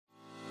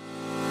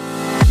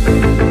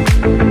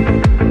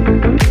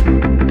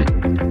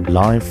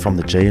Live from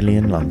the JLE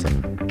in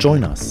London,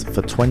 join us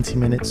for 20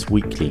 minutes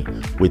weekly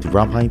with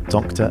Rabbi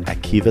Dr.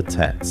 Akiva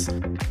Tetz,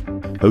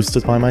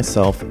 hosted by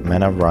myself,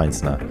 Mena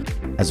Reisner,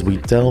 as we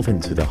delve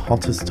into the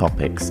hottest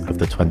topics of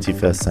the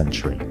 21st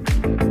century.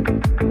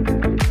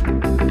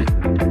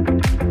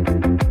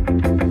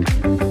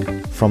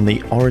 From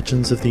the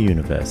origins of the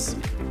universe,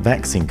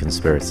 vaccine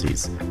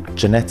conspiracies,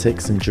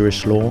 genetics and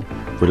Jewish law,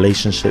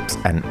 relationships,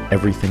 and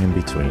everything in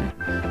between,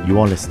 you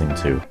are listening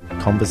to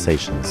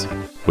Conversations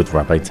with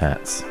Rabbi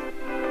Tetz.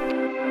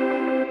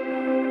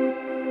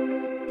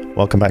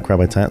 Welcome back,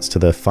 Rabbi Tetz, to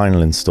the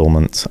final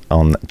installment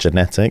on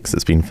genetics.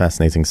 It's been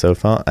fascinating so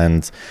far,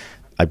 and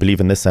I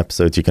believe in this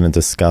episode you're going to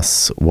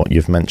discuss what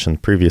you've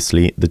mentioned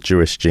previously, the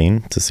Jewish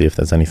gene, to see if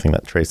there's anything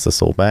that traces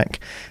us all back.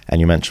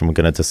 And you mentioned we're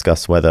going to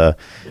discuss whether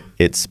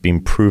it's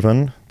been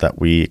proven that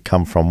we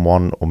come from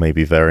one or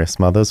maybe various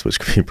mothers, which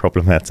could be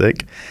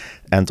problematic.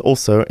 And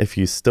also, if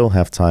you still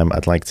have time,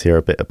 I'd like to hear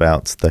a bit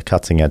about the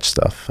cutting edge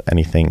stuff.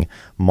 Anything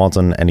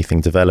modern,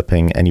 anything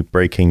developing, any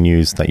breaking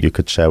news that you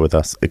could share with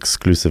us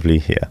exclusively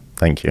here.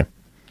 Thank you.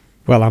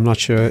 Well, I'm not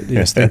sure.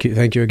 Yes, thank you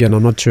again.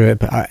 I'm not sure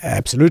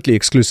absolutely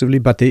exclusively,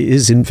 but there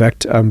is, in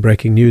fact,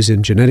 breaking news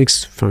in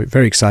genetics.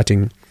 Very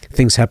exciting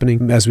things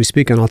happening as we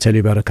speak, and I'll tell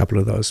you about a couple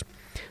of those.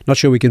 Not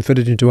sure we can fit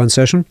it into one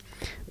session,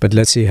 but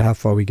let's see how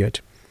far we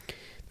get.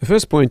 The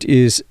first point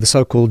is the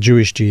so-called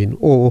Jewish gene,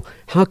 or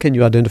how can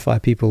you identify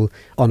people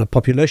on a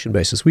population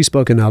basis? We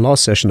spoke in our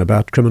last session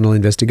about criminal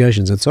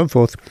investigations and so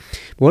forth.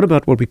 But what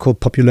about what we call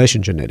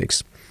population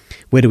genetics?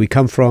 Where do we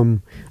come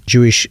from?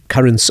 Jewish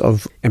currents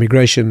of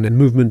emigration and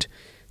movement.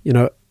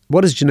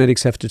 What does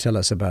genetics have to tell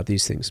us about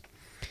these things?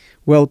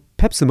 Well,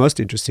 perhaps the most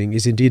interesting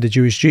is indeed a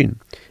Jewish gene.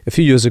 A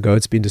few years ago,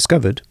 it's been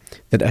discovered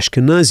that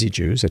Ashkenazi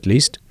Jews, at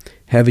least,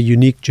 have a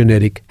unique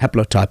genetic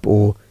haplotype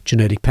or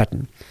genetic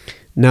pattern.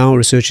 Now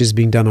research is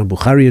being done on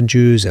Bukharian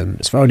Jews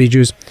and Sephardi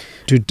Jews.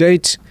 To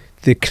date,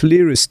 the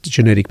clearest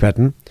genetic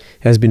pattern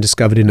has been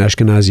discovered in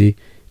Ashkenazi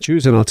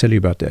Jews, and I'll tell you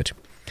about that.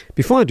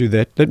 Before I do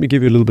that, let me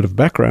give you a little bit of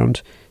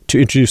background to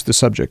introduce the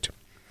subject.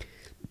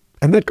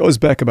 And that goes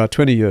back about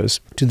 20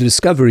 years to the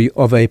discovery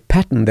of a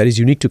pattern that is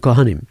unique to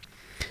Kohanim.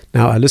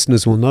 Now, our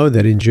listeners will know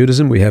that in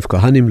Judaism we have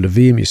Kohanim,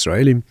 Levim,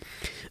 Yisraelim.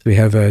 We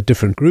have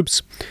different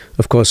groups.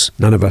 Of course,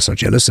 none of us are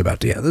jealous about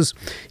the others.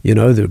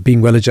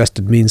 Being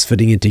well-adjusted means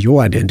fitting into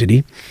your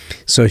identity.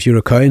 So if you're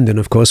a Kohen, then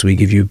of course we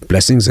give you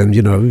blessings and,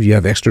 you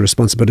have extra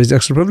responsibilities,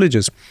 extra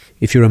privileges.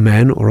 If you're a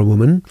man or a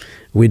woman,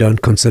 we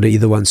don't consider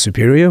either one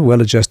superior.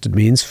 Well-adjusted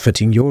means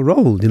fitting your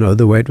role,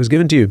 the way it was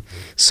given to you.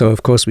 So,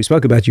 of course, we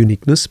spoke about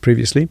uniqueness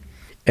previously.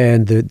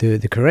 And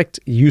the correct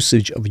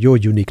usage of your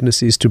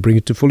uniqueness is to bring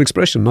it to full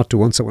expression, not to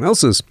want someone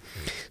else's.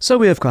 So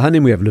we have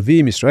Kohanim, we have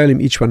Levim,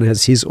 Yisraelim. Each one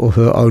has his or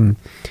her own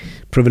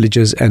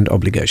privileges and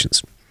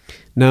obligations.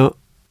 Now,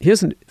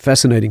 here's a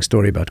fascinating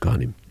story about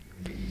Kohanim.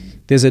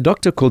 There's a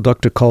doctor called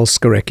Dr. Carl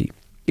Skarecki.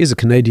 He's a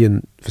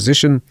Canadian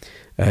physician,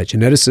 a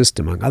geneticist,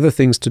 among other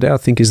things. Today, I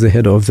think he's the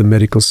head of the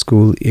medical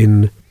school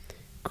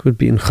could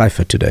be in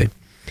Haifa today.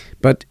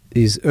 But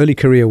his early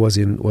career was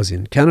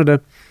in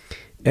Canada.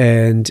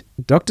 And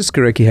Dr.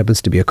 Skarecki happens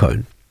to be a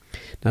Kohen.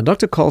 Now,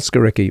 Dr. Carl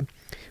Skarecki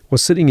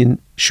was sitting in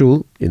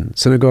shul, in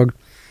synagogue,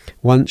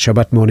 one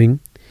Shabbat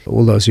morning,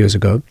 all those years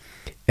ago,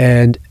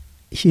 and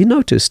he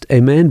noticed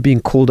a man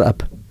being called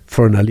up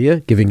for an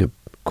aliyah,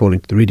 calling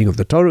to the reading of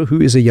the Torah, who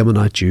is a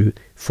Yemenite Jew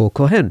for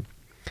Kohen.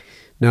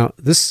 Now,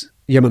 this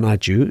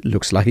Yemenite Jew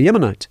looks like a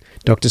Yemenite.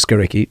 Dr.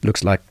 Skarecki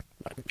looks like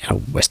a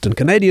Western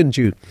Canadian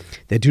Jew.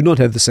 They do not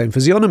have the same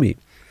physiognomy.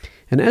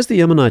 And as the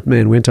Yemenite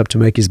man went up to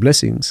make his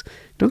blessings,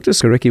 Dr.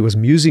 Skarecki was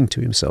musing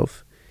to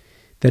himself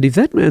that if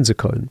that man's a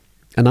Kohen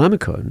and I'm a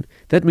Kohen,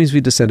 that means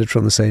we descended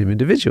from the same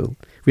individual.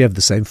 We have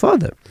the same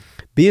father.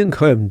 Being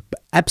Kohen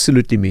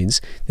absolutely means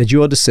that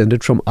you are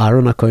descended from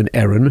Aaron HaKohen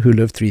Aaron, who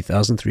lived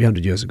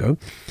 3,300 years ago.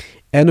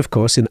 And of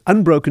course, an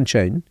unbroken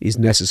chain is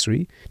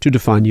necessary to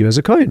define you as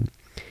a Kohen.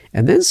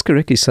 And then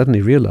Skarecki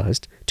suddenly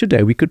realized,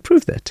 today we could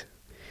prove that.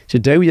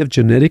 Today we have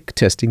genetic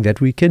testing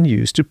that we can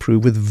use to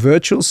prove with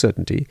virtual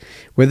certainty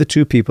whether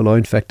two people are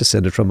in fact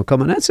descended from a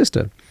common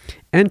ancestor.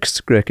 And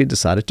Skarecki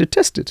decided to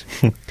test it.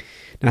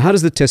 Now, how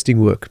does the testing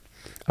work?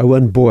 I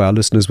won't bore our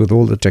listeners with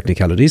all the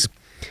technicalities,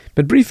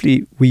 but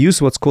briefly, we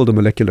use what's called a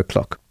molecular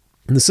clock.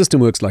 And the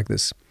system works like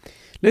this.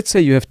 Let's say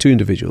you have two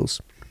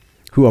individuals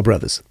who are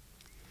brothers.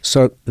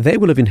 So they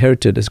will have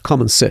inherited a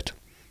common set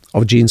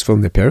of genes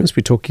from their parents.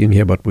 We're talking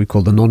here about what we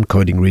call the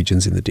non-coding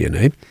regions in the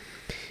DNA.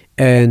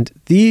 And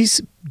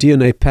these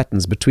DNA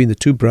patterns between the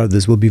two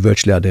brothers will be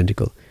virtually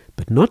identical,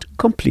 but not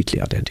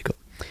completely identical.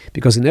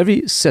 Because in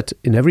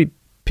every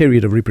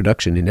period of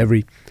reproduction, in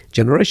every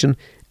generation,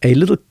 a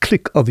little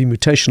click of a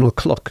mutational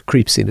clock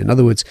creeps in. In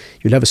other words,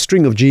 you'll have a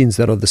string of genes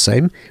that are the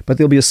same, but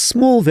there'll be a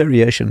small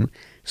variation,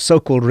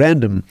 so-called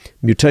random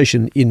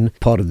mutation in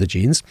part of the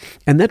genes,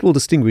 and that will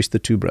distinguish the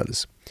two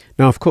brothers.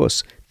 Now, of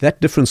course,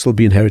 that difference will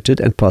be inherited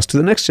and passed to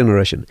the next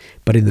generation.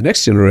 But in the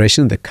next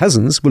generation, the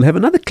cousins will have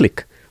another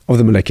click of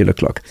the molecular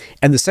clock,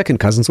 and the second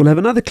cousins will have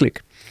another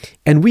click.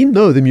 And we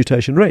know the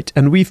mutation rate,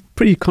 and we're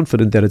pretty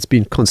confident that it's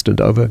been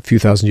constant over a few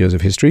thousand years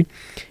of history.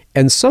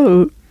 And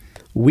so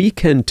we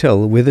can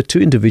tell whether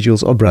two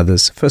individuals are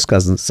brothers, first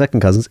cousins,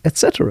 second cousins,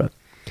 etc.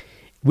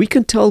 We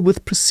can tell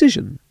with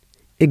precision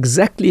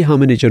exactly how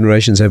many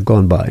generations have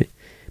gone by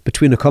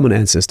between a common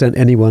ancestor and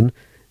anyone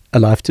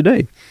alive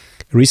today.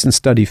 A recent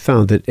study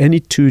found that any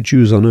two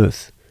Jews on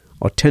earth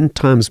are 10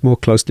 times more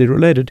closely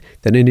related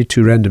than any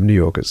two random New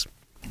Yorkers.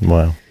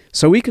 Wow.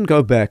 So we can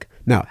go back.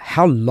 Now,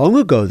 how long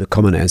ago the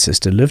common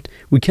ancestor lived,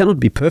 we cannot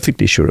be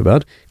perfectly sure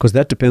about, because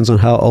that depends on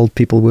how old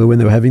people were when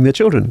they were having their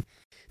children.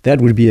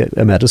 That would be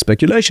a matter of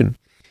speculation.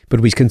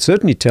 But we can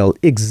certainly tell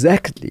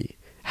exactly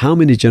how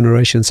many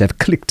generations have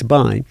clicked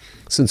by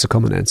since a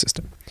common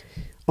ancestor.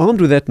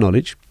 Armed with that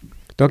knowledge,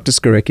 Dr.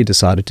 Skorecki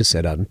decided to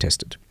set out and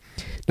test it.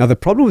 Now, the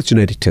problem with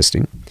genetic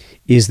testing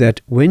is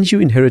that when you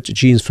inherit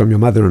genes from your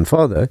mother and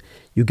father,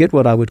 you get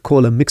what I would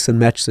call a mix and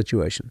match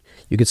situation.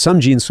 You get some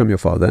genes from your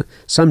father,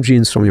 some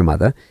genes from your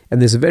mother,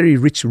 and there's a very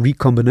rich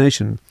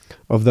recombination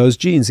of those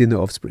genes in the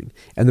offspring.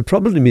 And the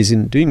problem is,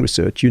 in doing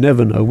research, you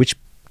never know which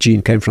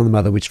gene came from the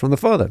mother, which from the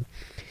father.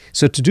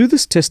 So to do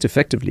this test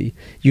effectively,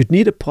 you'd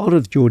need a part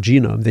of your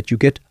genome that you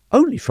get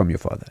only from your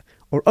father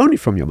or only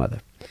from your mother.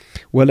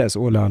 Well, as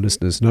all our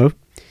listeners know,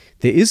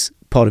 there is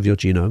part of your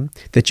genome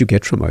that you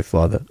get from my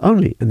father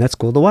only, and that's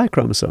called the Y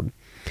chromosome.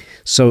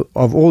 So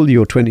of all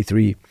your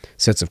 23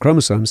 sets of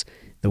chromosomes,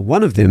 the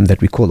one of them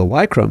that we call the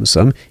Y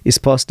chromosome is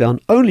passed down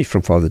only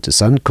from father to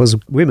son, because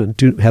women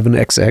do have an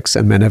XX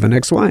and men have an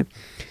XY.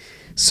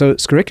 So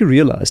Skorecki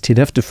realized he'd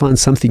have to find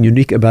something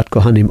unique about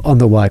Kohanim on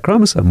the Y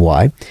chromosome.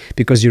 Why?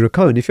 Because you're a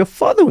Cohen if your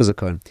father was a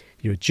Cohen.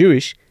 You're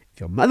Jewish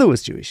if your mother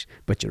was Jewish,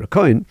 but you're a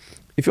Cohen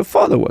if your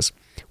father was.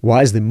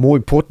 Why is the more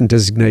important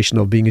designation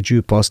of being a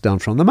Jew passed down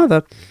from the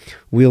mother?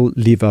 We'll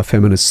leave our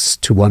feminists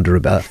to wonder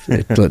about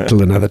it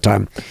till another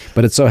time.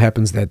 But it so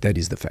happens that that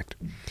is the fact.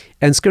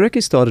 And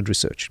Skorecki started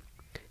research.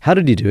 How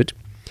did he do it?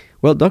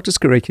 Well, Dr.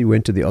 Skorecki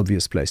went to the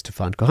obvious place to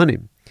find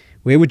Kohanim.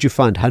 Where would you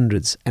find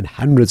hundreds and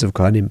hundreds of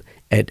Kohanim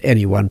at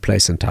any one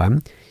place and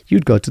time?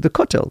 You'd go to the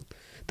Kotel,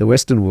 the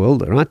Western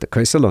world, right? The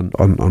Kosel on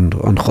Chol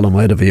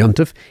Hamoed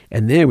V'Yontif.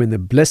 And there, when the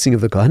blessing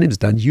of the Kohanim is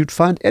done, you'd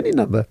find any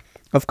number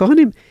of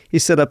Kohanim. He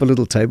set up a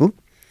little table,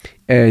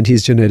 and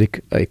his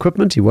genetic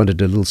equipment, he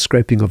wanted a little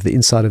scraping of the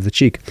inside of the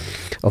cheek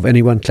of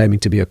anyone claiming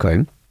to be a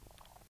Kohen.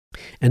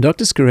 And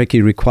Dr.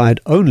 Skorecki required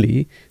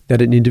only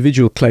that an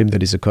individual claim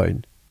that he's a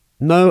Kohen.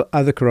 No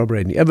other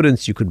corroborating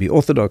evidence. You could be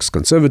Orthodox,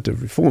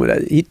 Conservative, Reform.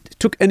 He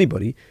took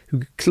anybody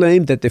who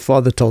claimed that their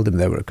father told them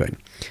they were a Kohen.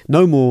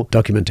 No more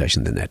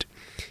documentation than that.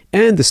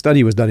 And the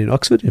study was done in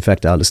Oxford. In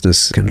fact, our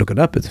listeners can look it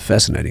up. It's a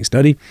fascinating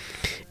study.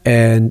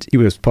 And he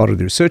was part of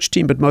the research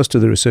team, but most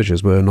of the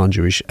researchers were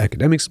non-Jewish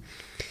academics.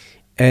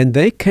 And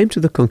they came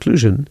to the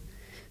conclusion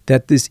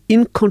that there's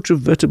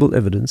incontrovertible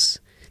evidence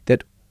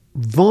that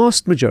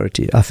vast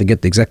majority, I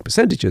forget the exact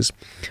percentages,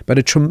 but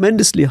a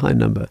tremendously high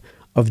number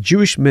of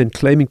Jewish men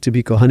claiming to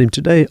be Kohanim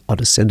today are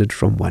descended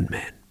from one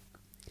man.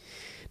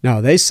 Now,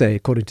 they say,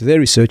 according to their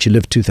research, he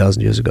lived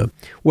 2,000 years ago.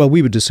 Well,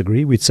 we would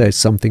disagree. We'd say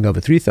something over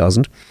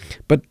 3,000,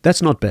 but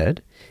that's not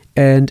bad.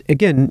 And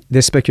again,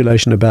 there's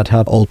speculation about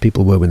how old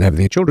people were when they were having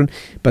their children,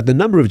 but the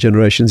number of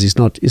generations is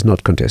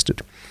not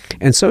contested.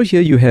 And so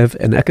here you have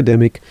an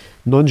academic,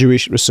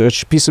 non-Jewish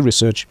research, piece of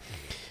research,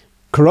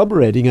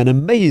 corroborating an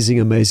amazing,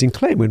 amazing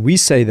claim. When we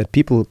say that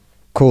people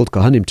called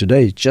Kohanim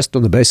today, just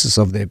on the basis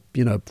of their,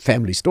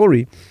 family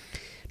story,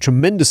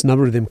 tremendous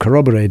number of them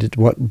corroborated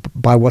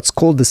by what's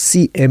called the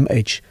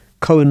CMH,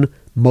 Cohen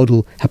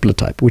model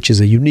haplotype, which is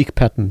a unique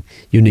pattern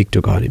unique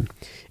to Kohanim.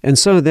 And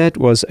so that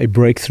was a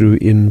breakthrough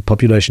in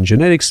population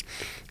genetics.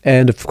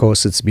 And of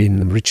course, it's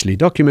been richly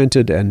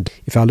documented. And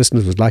if our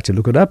listeners would like to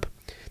look it up,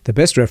 the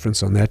best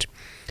reference on that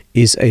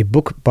is a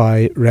book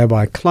by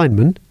Rabbi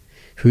Kleinman,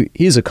 who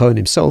is a Cohen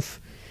himself,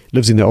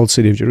 lives in the old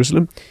city of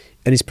Jerusalem,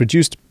 and he's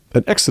produced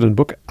an excellent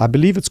book. I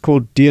believe it's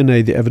called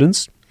DNA, the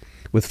Evidence,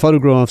 with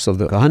photographs of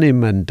the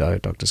Kohanim and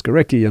Dr.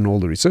 Skorecki and all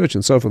the research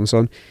and so forth and so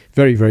on.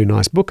 Very, very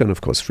nice book, and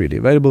of course freely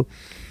available.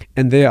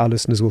 And there our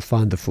listeners will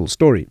find the full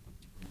story.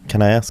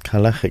 Can I ask,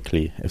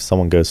 halachically, if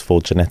someone goes for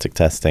genetic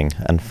testing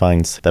and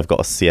finds they've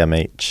got a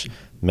CMH,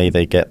 may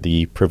they get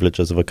the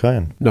privileges of a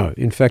Kohen? No,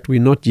 in fact, we're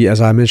not yet,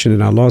 as I mentioned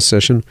in our last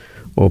session,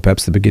 or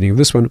perhaps the beginning of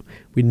this one,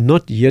 we're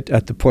not yet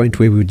at the point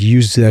where we would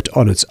use that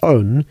on its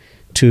own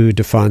to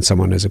define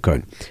someone as a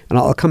Kohen. And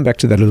I'll come back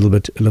to that a little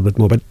bit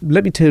more, but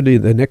let me tell you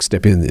the next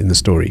step in the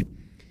story.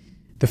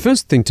 The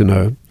first thing to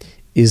know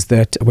is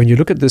that when you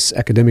look at this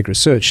academic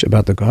research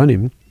about the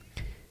Kohanim,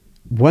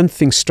 one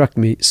thing struck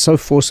me so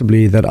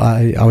forcibly that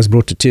I was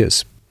brought to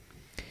tears.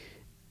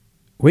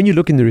 When you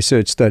look in the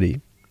research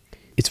study,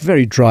 it's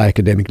very dry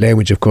academic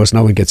language, of course.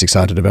 No one gets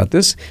excited about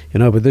this,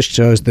 but this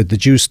shows that the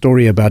Jewish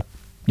story about,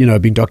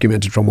 being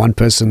documented from one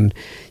person,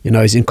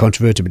 is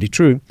incontrovertibly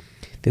true.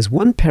 There's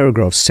one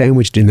paragraph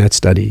sandwiched in that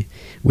study,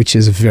 which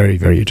is very,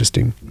 very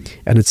interesting.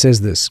 And it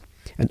says this: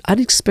 an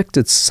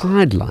unexpected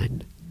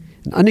sideline,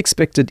 an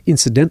unexpected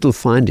incidental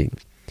finding,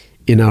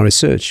 in our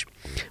research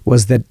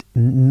was that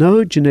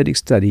no genetic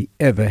study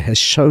ever has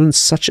shown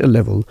such a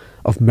level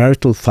of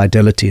marital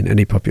fidelity in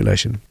any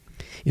population.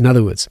 In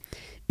other words,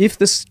 if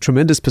this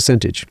tremendous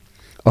percentage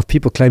of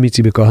people claiming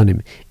to be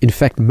Kohanim in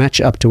fact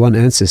match up to one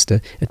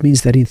ancestor, it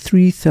means that in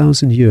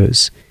 3,000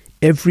 years,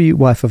 every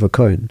wife of a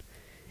Kohen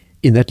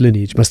in that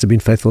lineage must have been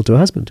faithful to her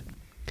husband.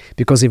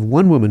 Because if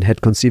one woman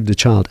had conceived a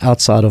child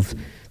outside of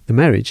the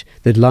marriage,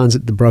 the lines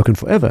had broken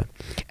forever.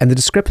 And the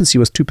discrepancy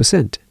was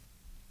 2%.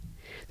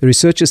 The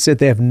researchers said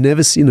they have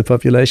never seen a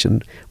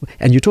population,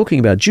 and you're talking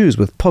about Jews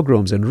with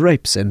pogroms and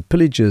rapes and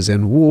pillages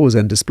and wars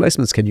and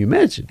displacements. Can you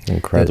imagine?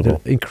 Incredible.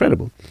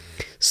 Incredible.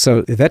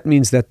 So that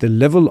means that the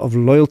level of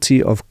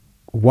loyalty of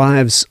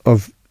wives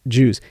of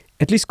Jews,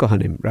 at least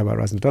Kohanim, Rabbi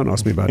Reisner, don't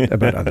ask me about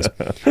others,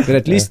 but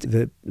at least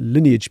the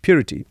lineage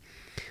purity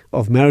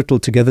of marital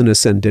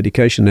togetherness and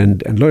dedication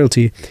and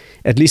loyalty,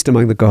 at least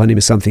among the Kohanim,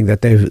 is something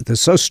that they're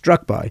so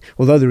struck by,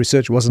 although the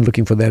research wasn't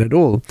looking for that at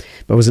all,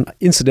 but was an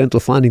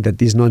incidental finding that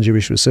these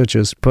non-Jewish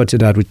researchers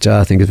pointed out, which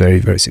I think is very,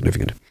 very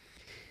significant.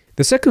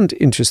 The second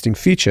interesting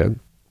feature,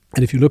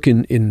 and if you look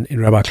in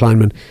Rabbi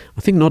Kleinman,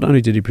 I think not only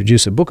did he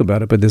produce a book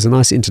about it, but there's a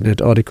nice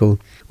internet article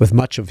with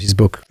much of his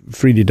book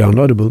freely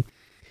downloadable.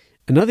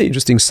 Another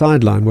interesting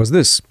sideline was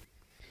this.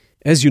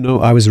 As you know,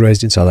 I was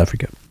raised in South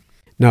Africa.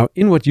 Now,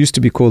 in what used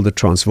to be called the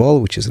Transvaal,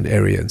 which is an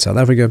area in South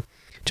Africa,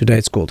 today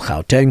it's called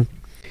Gauteng,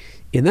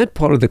 in that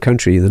part of the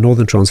country, the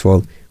northern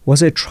Transvaal,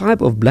 was a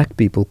tribe of black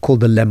people called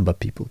the Lemba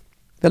people.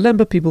 The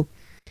Lemba people,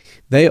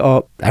 they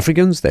are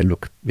Africans, they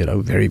look,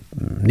 very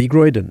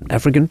Negroid and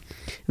African,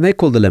 and they're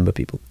called the Lemba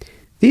people.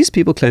 These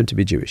people claim to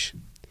be Jewish.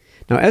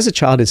 Now, as a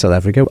child in South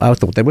Africa, I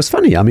thought that was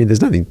funny. I mean,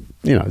 there's nothing,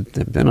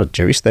 they're not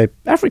Jewish, they're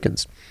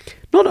Africans.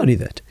 Not only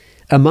that,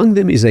 among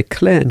them is a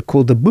clan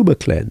called the Buba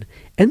clan,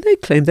 and they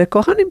claim they're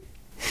Kohanim.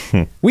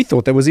 We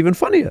thought that was even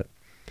funnier.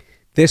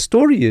 Their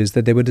story is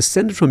that they were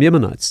descended from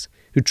Yemenites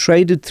who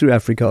traded through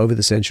Africa over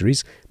the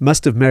centuries,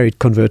 must have married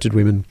converted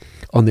women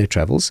on their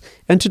travels,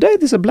 and today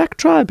there's a black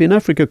tribe in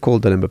Africa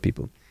called the Lemba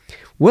people.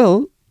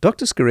 Well,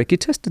 Dr. Skorecki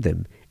tested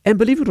them, and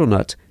believe it or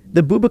not,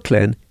 the Buba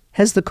clan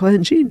has the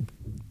Kohen gene.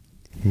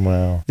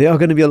 Wow. There are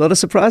going to be a lot of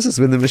surprises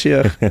with the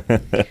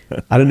Mashiach.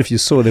 I don't know if you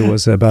saw, there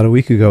was about a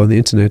week ago on the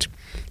internet,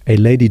 a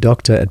lady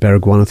doctor at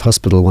Baragwanath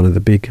Hospital, one of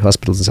the big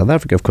hospitals in South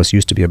Africa, of course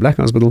used to be a black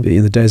hospital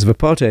in the days of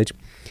apartheid,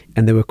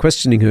 and they were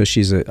questioning her.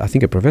 She's, I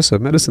think, a professor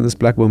of medicine, this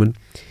black woman.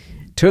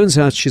 Turns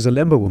out she's a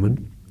Lemba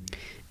woman,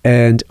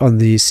 and on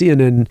the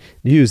CNN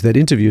news that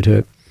interviewed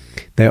her,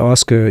 they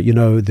ask her,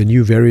 the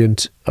new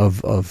variant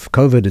of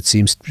COVID, it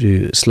seems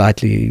to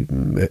slightly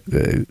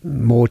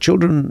more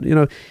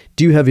children,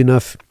 do you have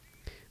enough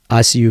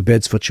ICU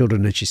beds for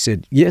children? And she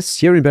said, yes,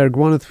 here in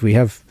Baragwanath we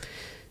have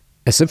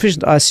a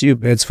sufficient ICU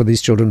beds for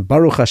these children,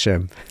 Baruch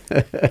Hashem.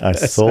 I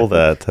saw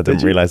that. I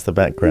didn't realize the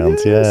background.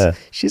 Yes, yeah.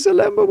 She's a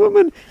Lemba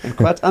woman. And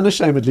quite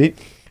unashamedly,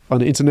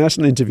 on an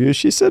international interview,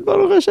 she said,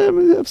 Baruch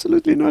Hashem,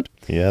 absolutely not.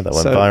 Yeah, that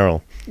went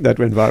viral. That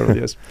went viral,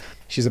 yes.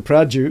 She's a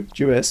proud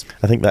Jewess.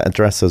 I think that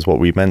addresses what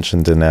we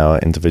mentioned in our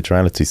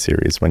individuality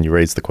series when you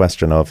raised the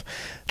question of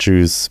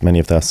Jews, many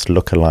of us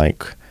look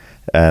alike,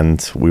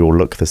 and we all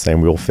look the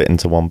same, we all fit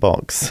into one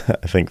box.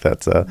 I think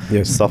that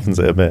softens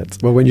it a bit.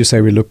 Well, when you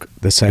say we look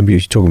the same, you're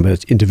talking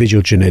about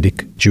individual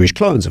genetic Jewish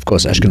clones. Of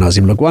course,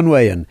 Ashkenazim look one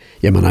way and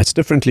Yemenites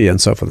differently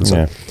and so forth and so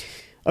on.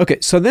 Okay,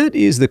 so that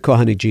is the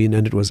Kohanic gene,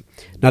 and it was...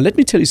 Now, let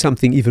me tell you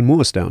something even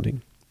more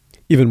astounding.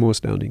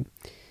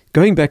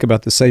 Going back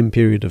about the same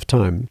period of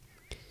time,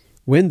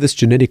 when this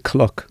genetic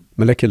clock,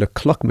 molecular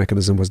clock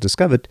mechanism was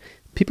discovered,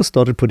 people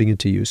started putting it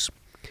to use.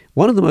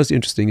 One of the most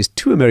interesting is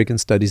 2 American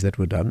studies that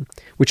were done,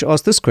 which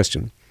asked this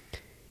question.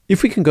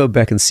 If we can go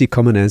back and see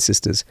common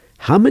ancestors,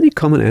 how many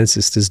common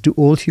ancestors do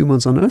all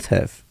humans on Earth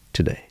have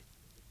today?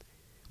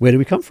 Where do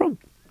we come from?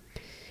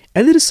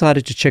 And they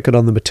decided to check it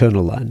on the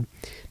maternal line.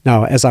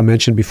 Now, as I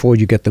mentioned before,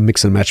 you get the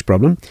mix and match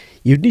problem.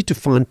 You need to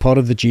find part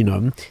of the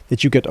genome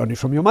that you get only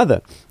from your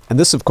mother. And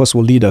this, of course,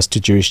 will lead us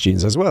to Jewish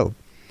genes as well.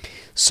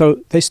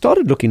 So they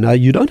started looking. Now,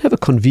 you don't have a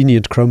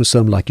convenient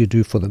chromosome like you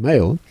do for the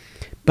male,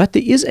 but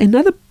there is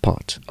another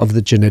part of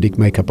the genetic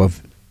makeup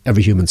of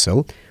every human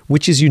cell,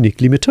 which is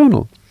uniquely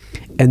maternal.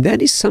 And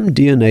that is some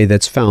DNA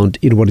that's found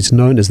in what is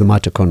known as the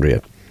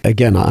mitochondria.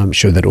 Again, I'm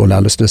sure that all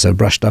our listeners have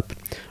brushed up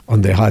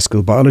on their high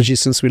school biology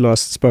since we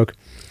last spoke.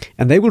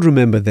 And they will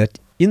remember that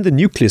in the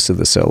nucleus of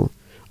the cell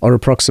are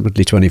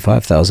approximately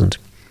 25,000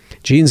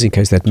 genes. In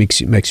case that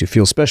makes you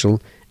feel special,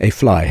 a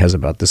fly has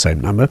about the same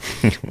number.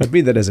 But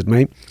be that as it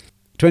may,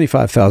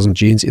 25,000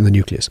 genes in the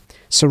nucleus.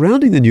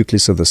 Surrounding the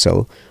nucleus of the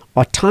cell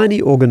are tiny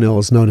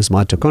organelles known as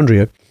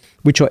mitochondria,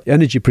 which are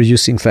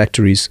energy-producing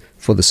factories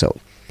for the cell.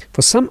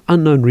 For some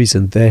unknown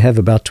reason, they have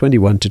about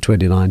 21 to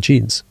 29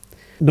 genes.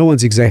 No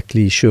one's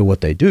exactly sure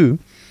what they do,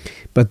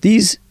 but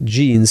these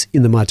genes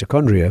in the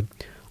mitochondria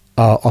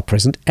are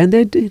present, and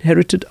they're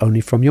inherited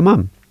only from your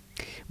mum.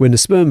 When the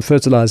sperm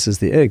fertilizes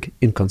the egg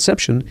in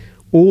conception,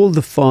 all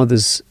the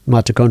father's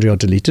mitochondria are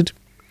deleted,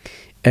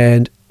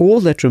 and all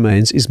that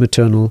remains is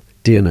maternal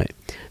DNA.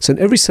 So in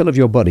every cell of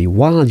your body,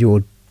 while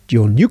your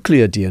your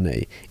nuclear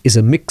DNA is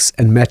a mix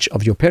and match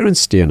of your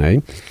parents'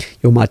 DNA,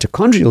 your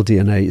mitochondrial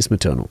DNA is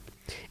maternal.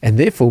 And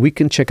therefore, we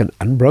can check an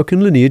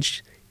unbroken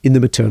lineage in the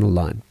maternal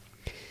line.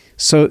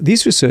 So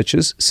these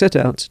researchers set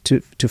out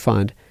to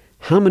find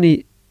how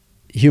many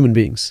human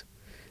beings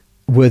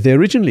were there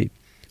originally.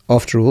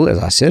 After all, as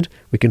I said,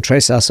 we can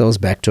trace ourselves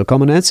back to a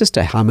common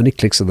ancestor, how many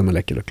clicks of the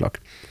molecular clock.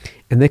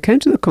 And they came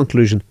to the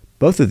conclusion,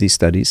 both of these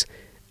studies,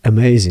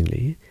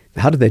 amazingly.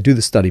 How did they do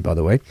the study, by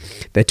the way?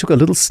 They took a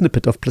little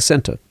snippet of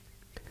placenta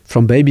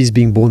from babies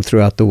being born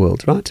throughout the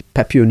world, right?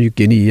 Papua New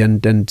Guinea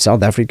and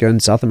South Africa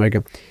and South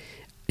America.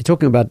 You're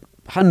talking about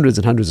hundreds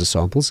and hundreds of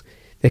samples.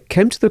 They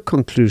came to the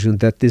conclusion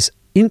that this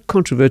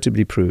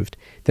incontrovertibly proved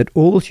that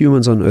all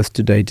humans on Earth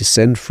today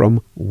descend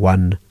from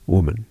one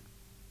woman.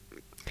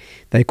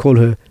 They call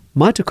her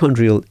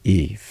mitochondrial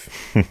Eve.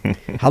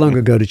 How long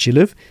ago did she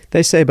live?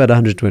 They say about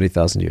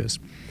 120,000 years.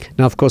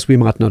 Now, of course, we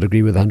might not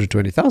agree with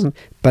 120,000,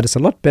 but it's a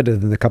lot better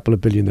than the couple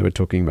of billion they were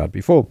talking about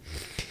before.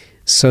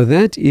 So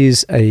that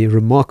is a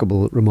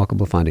remarkable,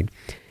 remarkable finding.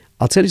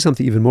 I'll tell you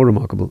something even more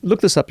remarkable.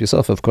 Look this up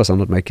yourself. Of course, I'm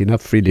not making it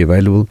up, freely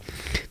available.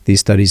 These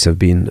studies have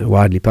been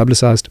widely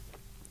publicized.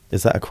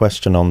 Is that a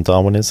question on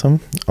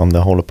Darwinism, on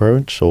the whole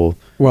approach, or?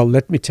 Well,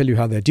 let me tell you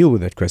how they deal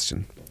with that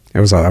question. I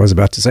was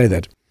about to say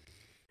that.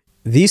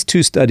 These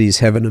two studies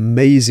have an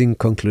amazing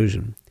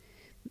conclusion.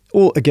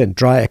 All, again,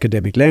 dry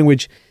academic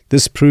language.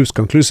 This proves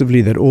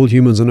conclusively that all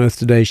humans on Earth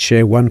today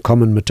share one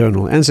common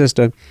maternal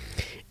ancestor.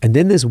 And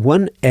then there's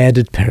one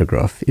added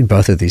paragraph in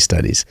both of these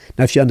studies.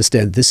 Now, if you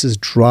understand, this is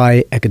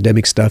dry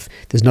academic stuff.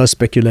 There's no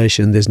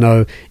speculation. There's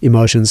no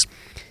emotions.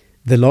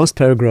 The last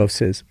paragraph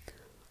says,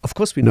 of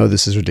course, we know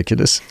this is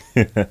ridiculous.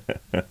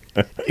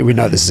 We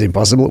know this is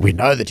impossible. We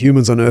know that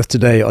humans on Earth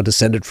today are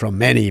descended from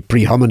many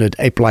pre-hominid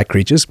ape-like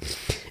creatures.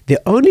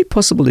 The only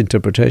possible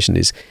interpretation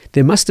is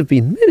there must have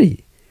been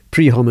many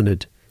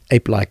pre-hominid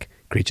ape-like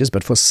creatures,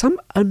 but for some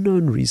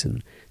unknown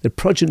reason, the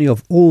progeny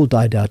of all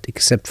died out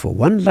except for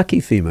one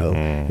lucky female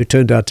who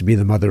turned out to be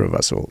the mother of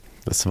us all.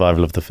 The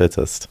survival of the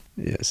fittest.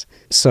 Yes.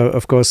 So,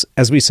 of course,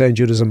 as we say in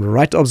Judaism,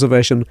 right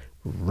observation,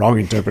 wrong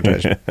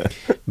interpretation.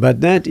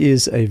 But that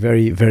is a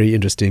very, very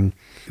interesting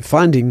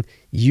finding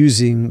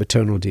using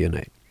maternal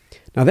DNA.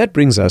 Now, that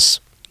brings us...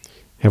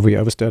 Have we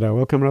overstayed our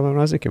welcome, Rabbi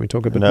Razik? Can we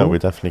talk a bit more? No, we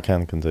definitely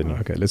can continue.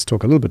 Okay, let's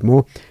talk a little bit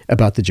more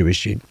about the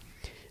Jewish gene.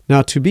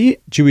 Now, to be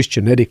Jewish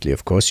genetically,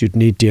 of course, you'd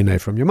need DNA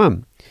from your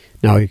mum.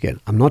 Now, again,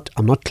 I'm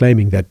not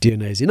claiming that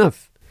DNA is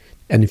enough.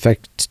 And in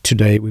fact,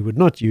 today we would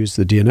not use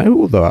the DNA,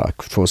 although I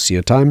could foresee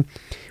a time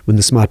when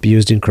this might be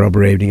used in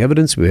corroborating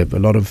evidence. We have a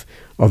lot of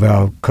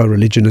our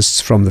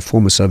co-religionists from the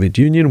former Soviet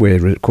Union where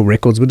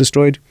records were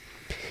destroyed.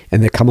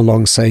 And they come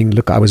along saying,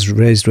 look, I was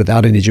raised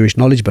without any Jewish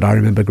knowledge, but I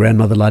remember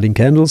grandmother lighting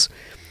candles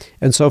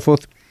and so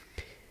forth.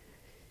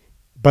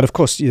 But of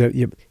course,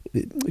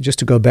 just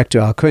to go back to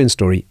our Cohen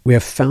story, we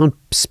have found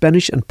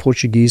Spanish and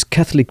Portuguese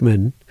Catholic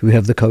men who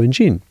have the Cohen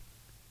gene.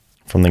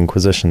 From the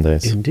Inquisition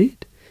days.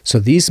 Indeed. So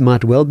these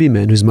might well be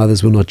men whose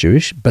mothers were not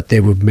Jewish, but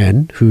they were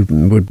men who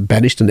were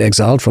banished and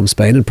exiled from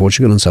Spain and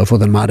Portugal and so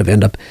forth and might have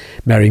ended up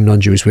marrying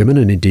non-Jewish women.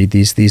 And indeed,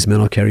 these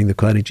men are carrying the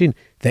Kohanic gene.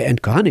 They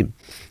ain't Kohanim,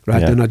 right?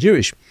 Yeah. They're not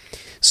Jewish.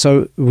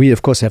 So we,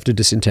 of course, have to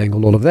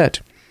disentangle all of that.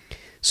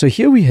 So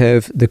here we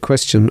have the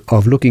question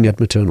of looking at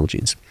maternal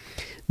genes.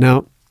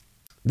 Now,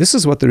 this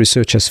is what the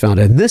research has found,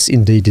 and this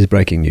indeed is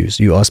breaking news.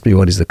 You asked me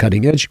what is the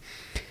cutting edge.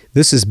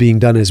 This is being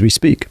done as we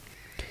speak.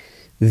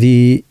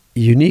 The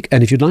unique,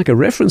 and if you'd like a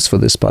reference for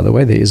this, by the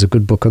way, there is a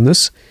good book on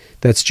this.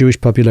 That's Jewish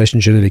Population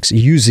Genetics,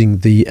 using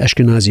the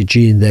Ashkenazi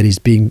gene that is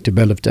being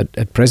developed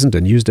at present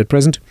and used at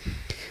present.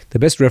 The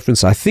best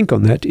reference, I think,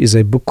 on that is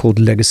a book called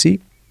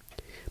Legacy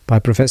by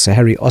Professor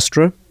Harry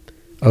Ostrer,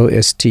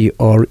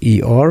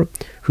 Ostrer,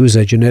 who's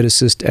a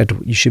geneticist at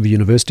Yeshiva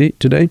University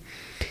today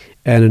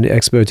and an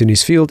expert in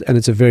his field. And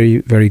it's a very,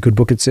 very good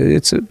book. It's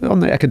on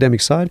the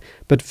academic side,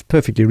 but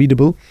perfectly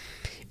readable.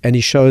 And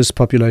he shows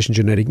population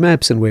genetic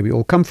maps and where we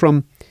all come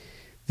from.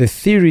 The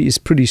theory is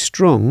pretty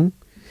strong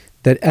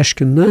that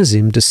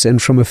Ashkenazim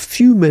descend from a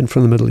few men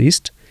from the Middle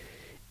East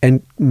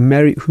and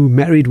who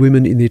married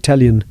women in the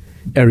Italian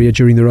area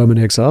during the Roman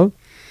exile,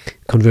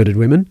 converted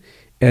women,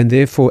 and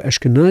therefore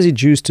Ashkenazi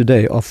Jews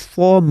today are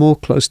far more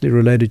closely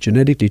related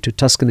genetically to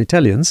Tuscan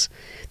Italians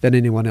than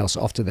anyone else.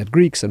 After that,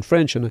 Greeks and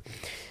French. And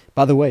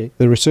by the way,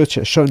 the research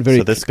has shown very...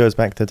 So this goes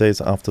back to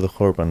days after the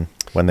Churban,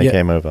 when they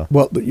came over.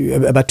 Well,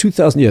 about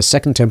 2,000 years,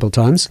 Second Temple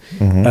times.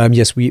 Mm-hmm.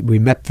 Yes, we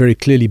map very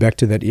clearly back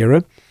to that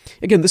era.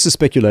 Again, this is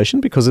speculation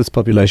because it's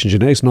population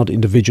genetics, not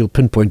individual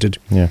pinpointed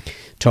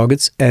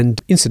targets.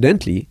 And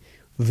incidentally,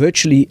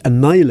 virtually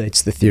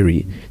annihilates the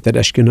theory that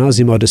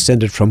Ashkenazim are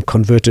descended from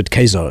converted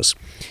Khazars.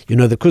 You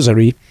know, the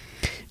Khuzari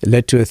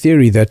led to a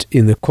theory that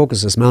in the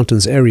Caucasus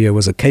Mountains area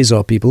was a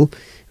Khazar people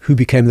who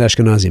became the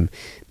Ashkenazim.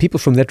 People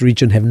from that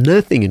region have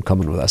nothing in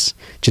common with us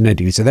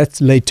genetically. So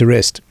that's laid to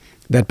rest,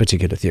 that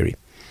particular theory.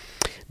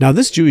 Now,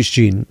 this Jewish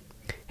gene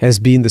has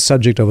been the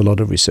subject of a lot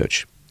of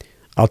research.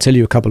 I'll tell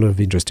you a couple of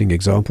interesting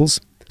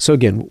examples. So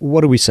again,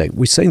 what are we saying?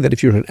 We're saying that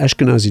if you're an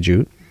Ashkenazi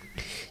Jew,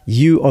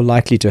 you are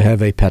likely to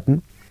have a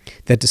pattern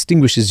that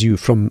distinguishes you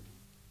from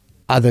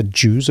other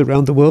Jews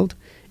around the world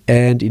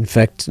and, in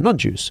fact,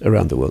 non-Jews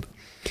around the world.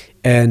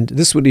 And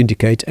this would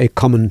indicate a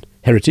common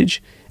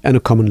heritage and a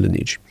common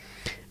lineage.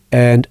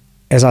 And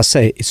as I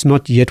say, it's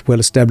not yet well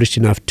established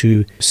enough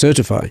to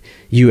certify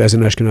you as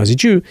an Ashkenazi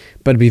Jew,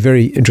 but it'd be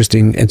very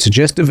interesting and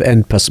suggestive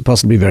and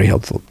possibly very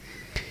helpful.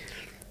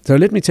 So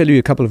let me tell you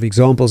a couple of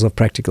examples of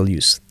practical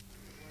use.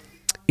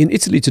 In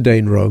Italy today,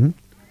 in Rome,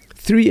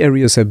 3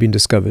 areas have been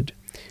discovered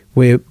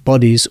where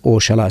bodies, or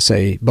shall I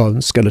say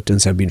bones,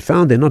 skeletons have been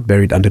found. They're not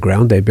buried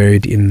underground. They're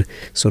buried in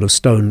sort of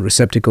stone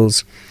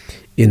receptacles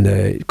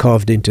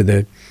carved into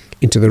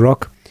the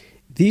rock.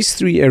 These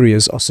 3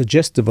 areas are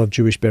suggestive of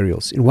Jewish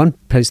burials. In one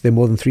place, there are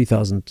more than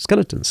 3,000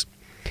 skeletons.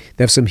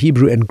 They have some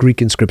Hebrew and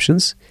Greek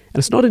inscriptions, and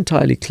it's not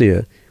entirely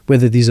clear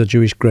whether these are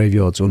Jewish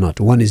graveyards or not.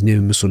 One is near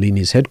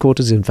Mussolini's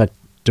headquarters, in fact,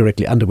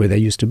 directly under where they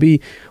used to be.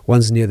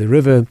 One's near the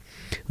river,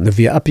 the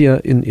Via Appia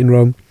in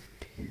Rome.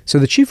 So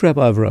the chief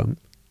rabbi of Rome,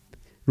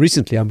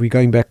 recently, we're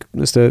going back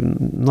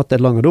not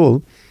that long at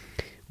all,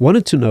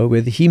 wanted to know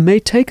whether he may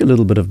take a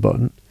little bit of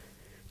bone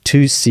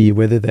to see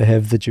whether they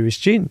have the Jewish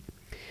gene.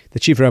 The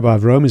chief rabbi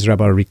of Rome is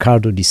Rabbi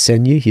Riccardo Di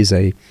Segni. He's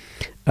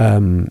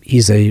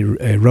a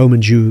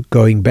Roman Jew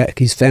going back.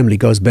 His family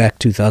goes back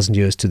 2,000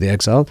 years to the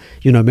exile.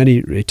 You know, many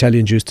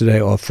Italian Jews today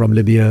are from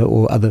Libya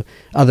or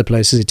other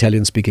places,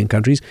 Italian-speaking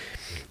countries.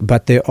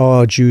 But there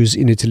are Jews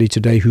in Italy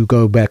today who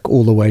go back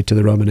all the way to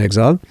the Roman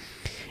exile.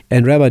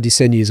 And Rabbi Di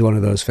Segni is one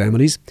of those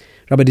families.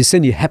 Rabbi Di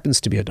Segni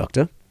happens to be a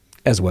doctor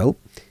as well,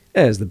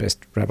 as the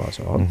best rabbis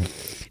are.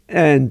 Mm-hmm.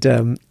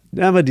 And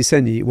Rabbi Di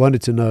Segni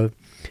wanted to know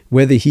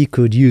whether he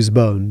could use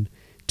bone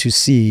to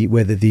see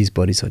whether these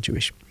bodies are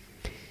Jewish.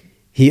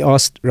 He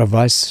asked Rav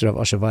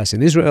Asher Weiss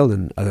in Israel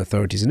and other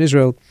authorities in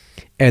Israel,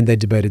 and they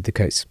debated the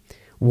case.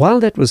 While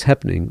that was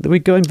happening, they were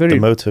going very... The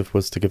motive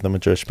was to give them a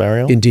Jewish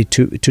burial? Indeed,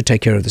 to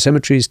take care of the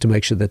cemeteries, to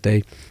make sure that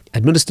they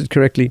administered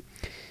correctly.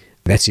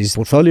 That's his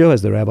portfolio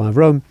as the Rabbi of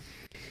Rome.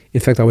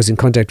 In fact, I was in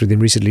contact with him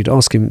recently to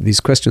ask him these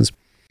questions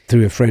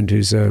through a friend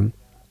who's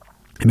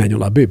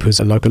Emmanuel Abib, who's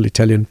a local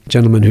Italian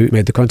gentleman who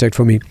made the contact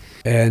for me.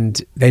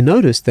 And they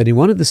noticed that in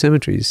one of the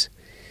cemeteries,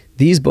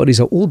 these bodies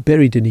are all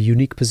buried in a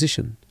unique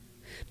position.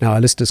 Now,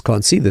 our listeners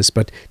can't see this,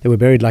 but they were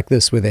buried like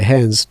this, with their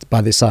hands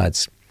by their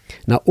sides.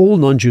 Now, all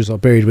non-Jews are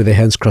buried with their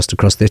hands crossed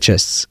across their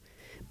chests.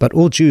 But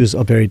all Jews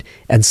are buried,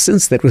 and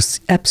since that was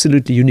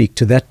absolutely unique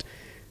to that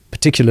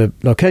particular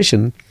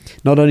location,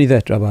 not only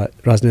that, Rabbi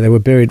Razner, they were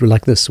buried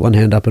like this, one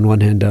hand up and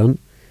one hand down.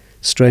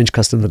 Strange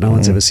custom that no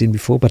one's ever seen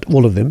before, but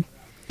all of them.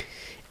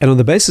 And on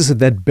the basis of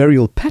that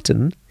burial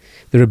pattern,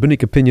 the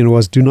rabbinic opinion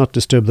was, do not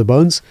disturb the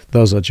bones.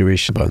 Those are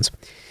Jewish bones.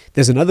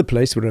 There's another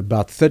place where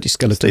about 30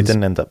 skeletons... So they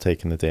didn't end up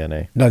taking the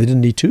DNA? No, they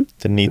didn't need to.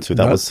 Didn't need to.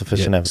 That was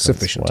sufficient evidence.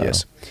 Sufficient, wow.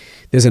 Yes.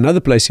 There's another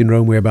place in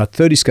Rome where about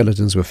 30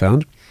 skeletons were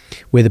found,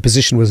 where the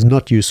position was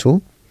not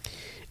useful,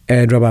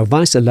 and Rabbi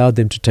Weiss allowed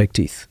them to take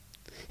teeth.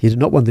 He did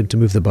not want them to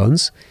move the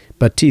bones,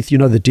 but teeth, you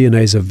know, the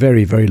DNA is a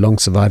very, very long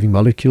surviving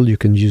molecule. You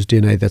can use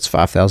DNA that's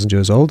 5,000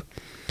 years old.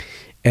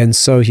 And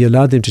so he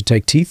allowed them to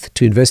take teeth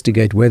to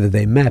investigate whether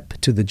they map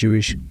to the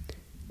Jewish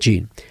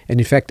gene.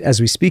 And in fact, as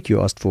we speak,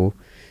 you asked for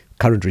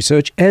current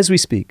research. As we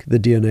speak, the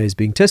DNA is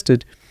being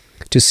tested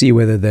to see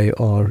whether they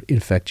are, in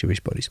fact, Jewish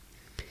bodies.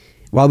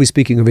 While we're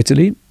speaking of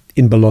Italy,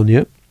 in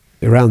Bologna,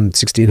 around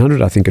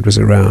 1600, I think it was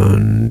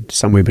around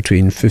somewhere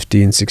between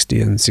 1560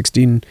 and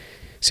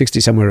 1660,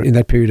 somewhere in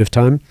that period of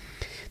time,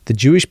 the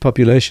Jewish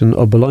population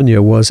of Bologna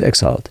was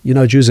exiled. You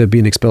know, Jews have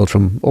been expelled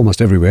from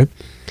almost everywhere.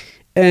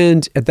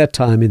 And at that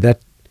time, in that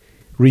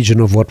region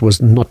of what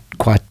was not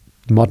quite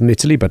modern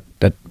Italy, but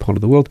that part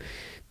of the world,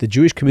 the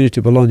Jewish community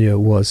of Bologna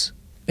was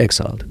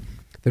exiled.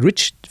 The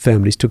rich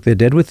families took their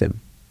dead with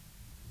them.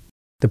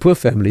 The poor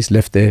families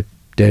left their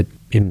dead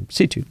in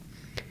situ.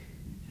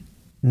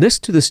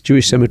 Next to this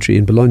Jewish cemetery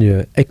in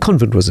Bologna, a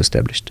convent was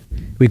established.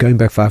 We're going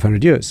back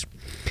 500 years.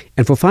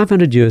 And for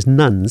 500 years,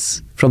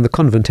 nuns from the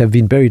convent have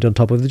been buried on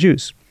top of the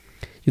Jews.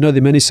 You know,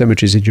 there are many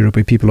cemeteries in Europe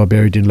where people are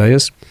buried in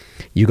layers.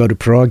 You go to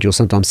Prague, you'll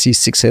sometimes see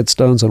 6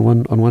 headstones on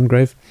one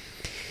grave.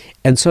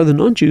 And so the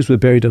non-Jews were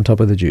buried on top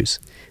of the Jews.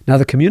 Now,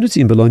 the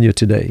community in Bologna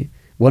today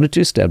wanted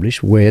to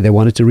establish where they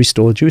wanted to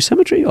restore a Jewish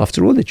cemetery.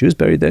 After all, the Jews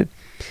buried there.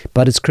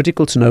 But it's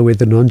critical to know where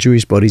the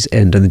non-Jewish bodies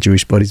end and the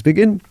Jewish bodies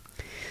begin.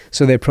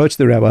 So they approached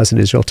the rabbis in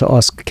Israel to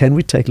ask, can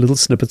we take little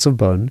snippets of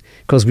bone?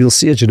 Because we'll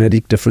see a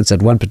genetic difference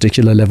at one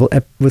particular level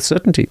with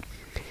certainty.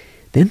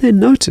 Then they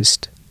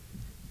noticed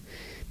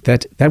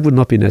that would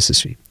not be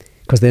necessary.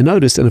 Because they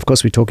noticed, and of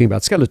course we're talking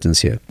about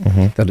skeletons here,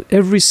 that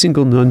every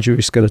single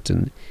non-Jewish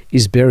skeleton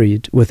is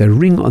buried with a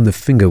ring on the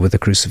finger with a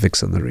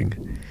crucifix on the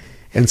ring.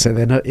 And so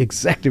they know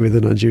exactly where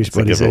the non-Jewish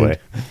bodies end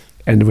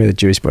and where the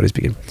Jewish bodies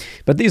begin.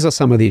 But these are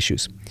some of the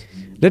issues.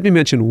 Let me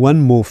mention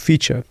one more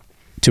feature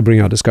to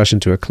bring our discussion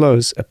to a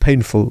close, a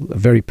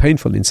very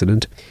painful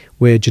incident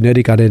where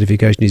genetic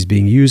identification is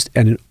being used,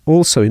 and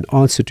also in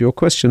answer to your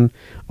question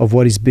of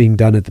what is being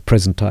done at the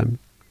present time.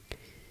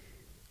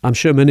 I'm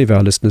sure many of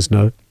our listeners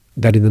know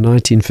that in the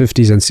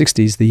 1950s and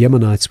 60s, the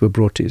Yemenites were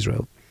brought to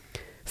Israel.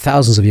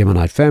 Thousands of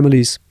Yemenite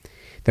families.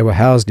 They were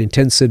housed in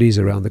 10 cities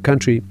around the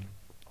country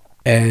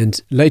and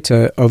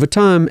later, over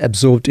time,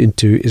 absorbed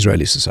into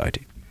Israeli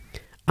society.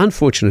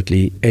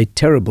 Unfortunately, a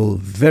terrible,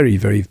 very,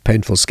 very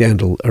painful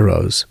scandal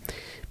arose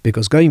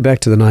because going back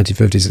to the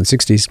 1950s and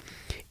 60s,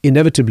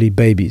 inevitably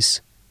babies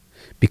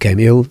became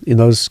ill in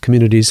those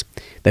communities.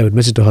 They were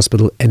admitted to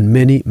hospital and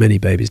many, many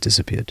babies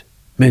disappeared.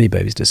 Many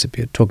babies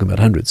disappeared, talking about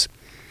hundreds.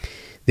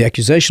 The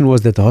accusation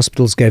was that the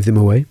hospitals gave them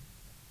away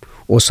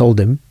or sold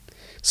them,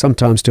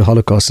 sometimes to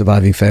Holocaust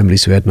surviving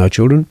families who had no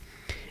children.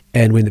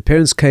 And when the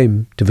parents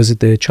came to visit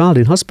their child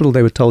in hospital,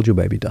 they were told, your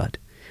baby died.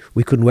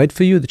 We couldn't wait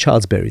for you, the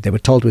child's buried. They were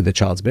told where the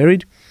child's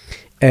buried.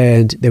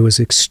 And there was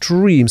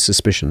extreme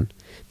suspicion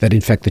that, in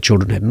fact, the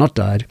children had not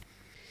died.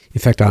 In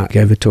fact, I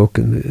gave a talk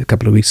a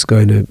couple of weeks ago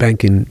in a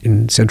bank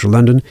in central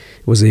London.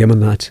 It was a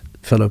Yemenite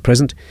fellow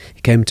present. He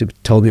came to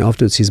told me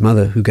afterwards his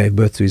mother, who gave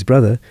birth to his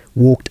brother,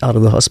 walked out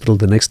of the hospital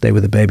the next day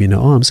with a baby in her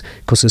arms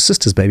because her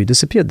sister's baby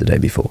disappeared the day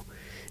before.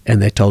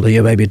 And they told her,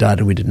 your baby died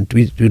and we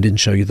didn't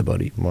show you the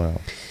body.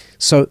 Wow.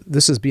 So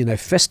this has been a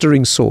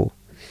festering sore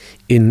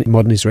in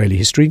modern Israeli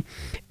history,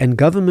 and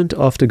government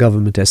after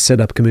government has set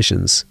up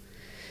commissions.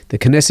 The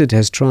Knesset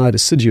has tried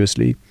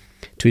assiduously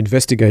to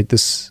investigate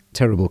this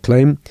terrible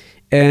claim,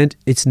 and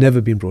it's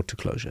never been brought to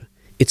closure.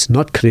 It's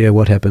not clear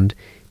what happened.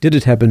 Did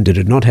it happen? Did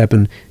it not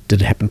happen?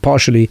 Did it happen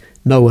partially?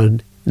 No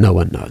one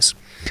knows.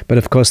 But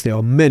of course, there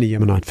are many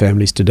Yemenite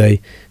families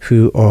today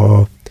who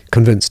are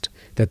convinced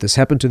that this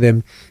happened to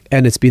them,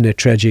 and it's been a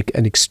tragic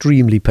and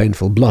extremely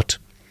painful blot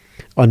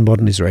on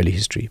modern Israeli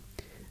history.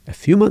 A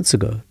few months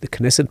ago, the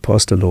Knesset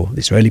passed a law, the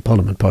Israeli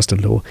parliament passed a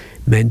law,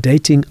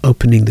 mandating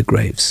opening the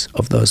graves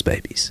of those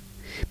babies,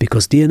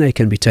 because DNA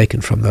can be taken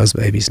from those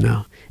babies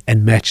now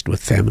and matched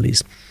with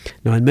families.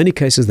 Now, in many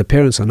cases, the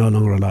parents are no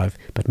longer alive,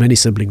 but many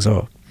siblings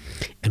are.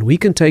 And we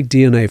can take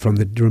DNA from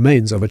the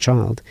remains of a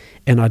child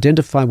and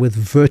identify with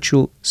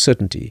virtual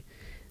certainty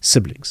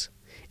siblings.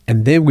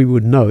 And then we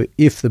would know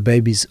if the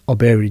babies are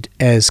buried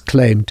as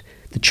claimed,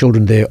 the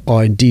children there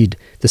are indeed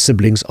the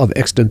siblings of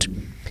extant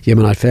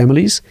Yemenite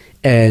families,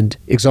 and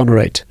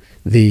exonerate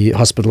the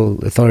hospital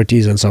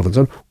authorities and so on and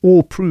so on,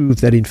 or prove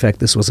that in fact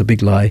this was a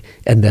big lie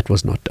and that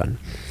was not done.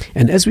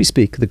 And as we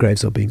speak, the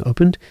graves are being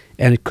opened,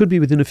 and it could be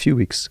within a few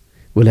weeks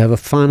we'll have a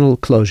final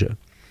closure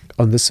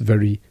on this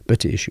very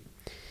bitter issue.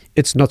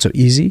 It's not so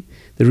easy.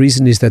 The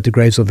reason is that the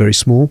graves are very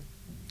small,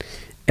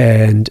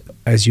 and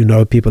as you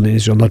know, people in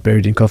Israel are not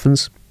buried in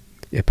coffins,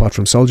 apart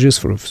from soldiers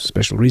for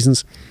special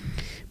reasons,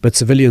 but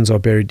civilians are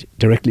buried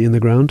directly in the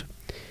ground.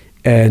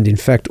 And in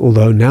fact,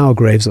 although now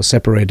graves are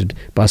separated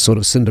by sort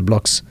of cinder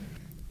blocks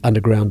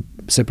underground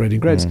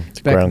separating graves,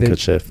 the ground could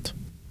shift.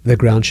 The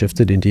ground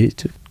shifted,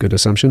 indeed. Good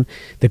assumption.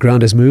 The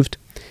ground has moved,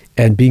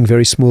 and being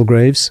very small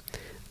graves,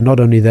 not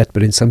only that,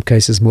 but in some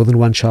cases more than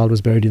one child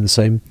was buried in the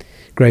same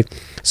grave.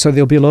 So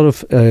there'll be a lot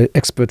of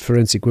expert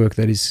forensic work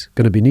that is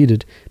going to be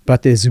needed,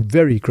 but there's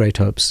very great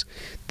hopes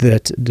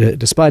that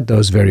despite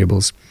those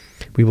variables,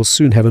 we will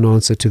soon have an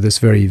answer to this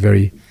very,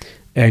 very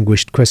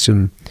anguished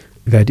question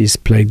that is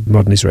plagued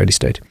modern Israeli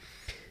state.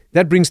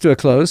 That brings to a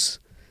close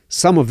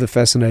some of the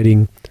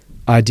fascinating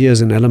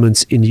ideas and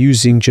elements in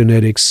using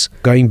genetics,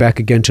 going back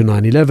again to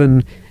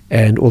 9/11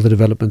 and all the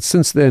developments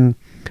since then,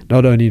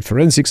 not only in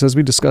forensics, as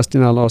we discussed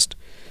in our last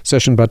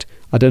session, but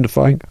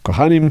identifying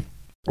Kohanim,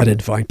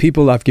 identifying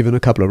people. I've given a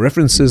couple of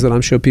references that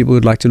I'm sure people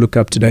would like to look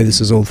up today. This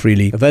is all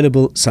freely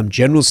available. Some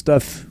general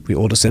stuff. We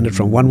all descended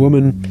from one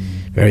woman.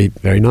 Very,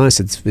 very nice.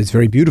 It's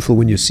very beautiful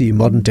when you see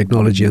modern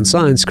technology and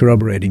science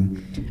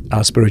corroborating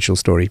our spiritual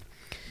story.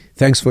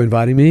 Thanks for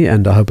inviting me,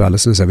 and I hope our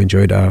listeners have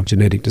enjoyed our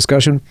genetic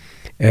discussion,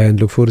 and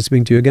look forward to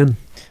speaking to you again.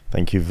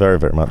 Thank you very,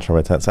 very much,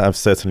 Rabbi Tatz. I've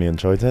certainly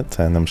enjoyed it,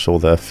 and I'm sure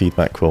the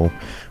feedback will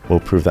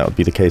prove that would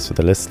be the case with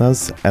the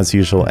listeners. As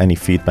usual, any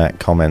feedback,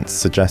 comments,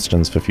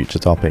 suggestions for future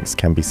topics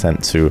can be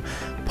sent to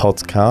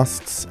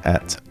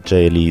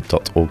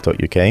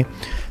podcasts@jle.org.uk.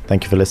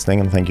 Thank you for listening,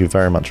 and thank you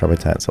very much, Rabbi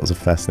Tatz. That was a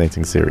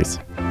fascinating series.